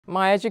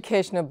My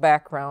educational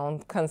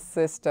background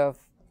consists of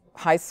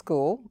high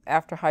school.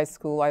 After high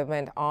school, I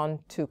went on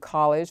to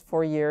college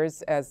 4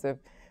 years as a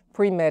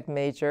pre-med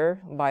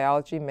major,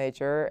 biology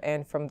major,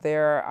 and from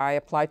there I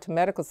applied to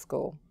medical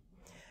school.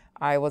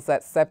 I was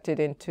accepted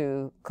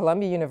into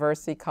Columbia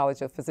University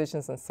College of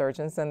Physicians and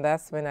Surgeons, and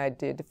that's when I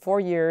did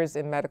 4 years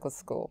in medical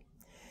school.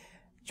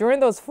 During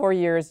those 4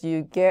 years,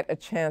 you get a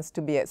chance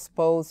to be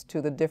exposed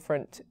to the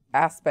different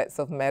aspects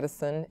of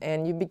medicine,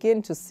 and you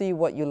begin to see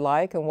what you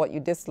like and what you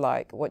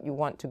dislike, what you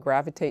want to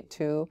gravitate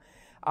to,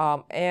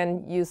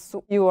 and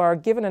you are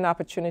given an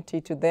opportunity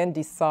to then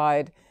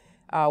decide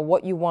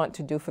what you want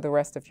to do for the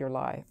rest of your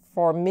life.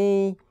 For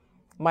me,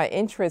 my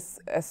interests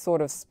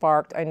sort of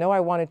sparked. I know I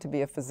wanted to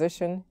be a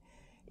physician.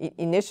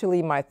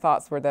 Initially, my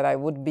thoughts were that I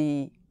would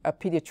be a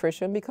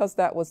pediatrician because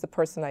that was the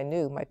person I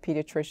knew, my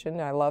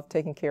pediatrician. I loved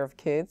taking care of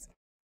kids.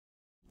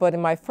 But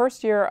in my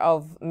first year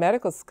of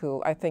medical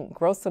school, I think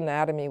gross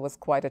anatomy was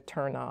quite a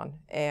turn-on.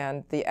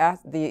 And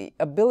the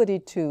ability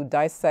to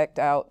dissect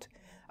out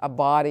a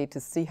body, to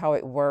see how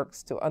it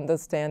works, to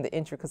understand the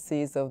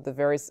intricacies of the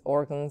various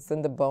organs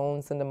and the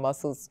bones and the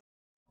muscles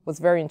was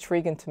very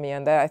intriguing to me.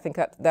 And I think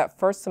that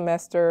first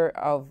semester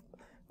of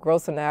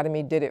gross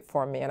anatomy did it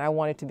for me, and I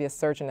wanted to be a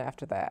surgeon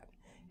after that.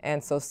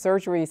 And so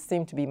surgery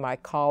seemed to be my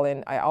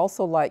calling. I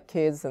also like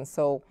kids, and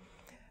so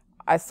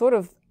I sort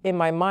of, in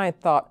my mind,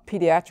 thought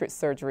pediatric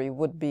surgery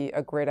would be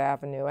a great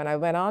avenue. And I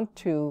went on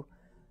to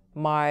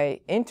my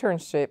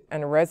internship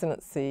and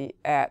residency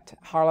at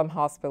Harlem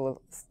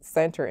Hospital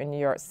Center in New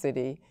York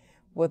City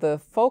with a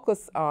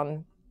focus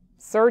on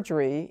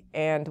surgery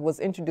and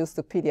was introduced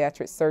to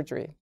pediatric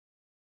surgery.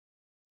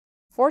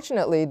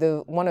 Fortunately,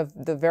 one of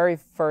the very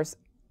first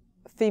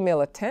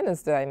female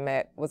attendants that I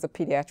met was a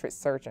pediatric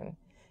surgeon.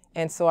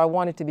 And so I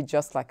wanted to be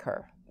just like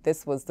her.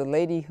 This was the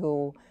lady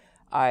who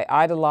I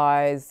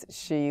idolized.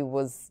 She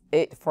was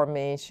it for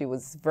me. She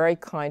was very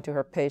kind to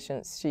her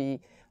patients.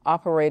 She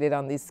operated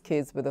on these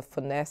kids with a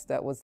finesse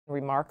that was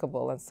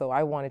remarkable. And so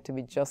I wanted to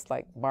be just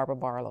like Barbara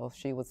Barlow.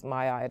 She was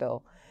my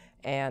idol.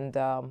 And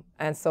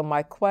so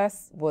my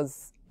quest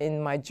was,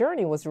 in my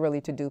journey, was really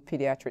to do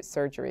pediatric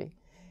surgery.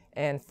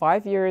 And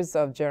 5 years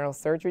of general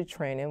surgery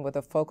training with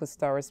a focus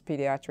towards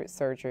pediatric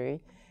surgery.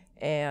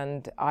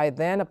 And I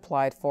then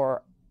applied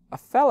for a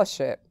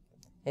fellowship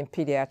in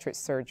pediatric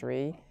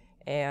surgery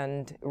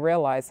and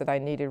realized that I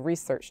needed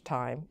research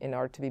time in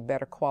order to be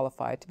better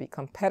qualified to be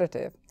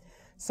competitive.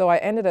 So I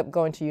ended up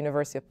going to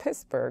University of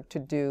Pittsburgh to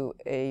do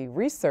a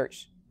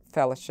research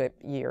fellowship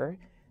year,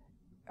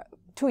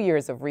 2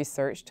 years of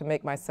research to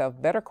make myself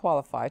better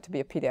qualified to be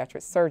a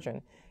pediatric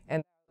surgeon.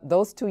 And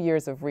those 2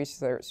 years of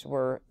research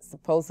were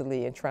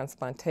supposedly in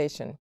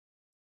transplantation.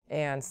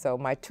 And so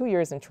my 2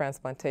 years in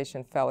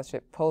transplantation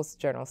fellowship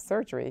post-general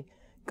surgery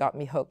got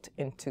me hooked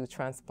into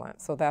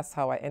transplant. So that's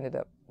how I ended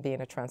up being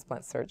a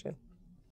transplant surgeon.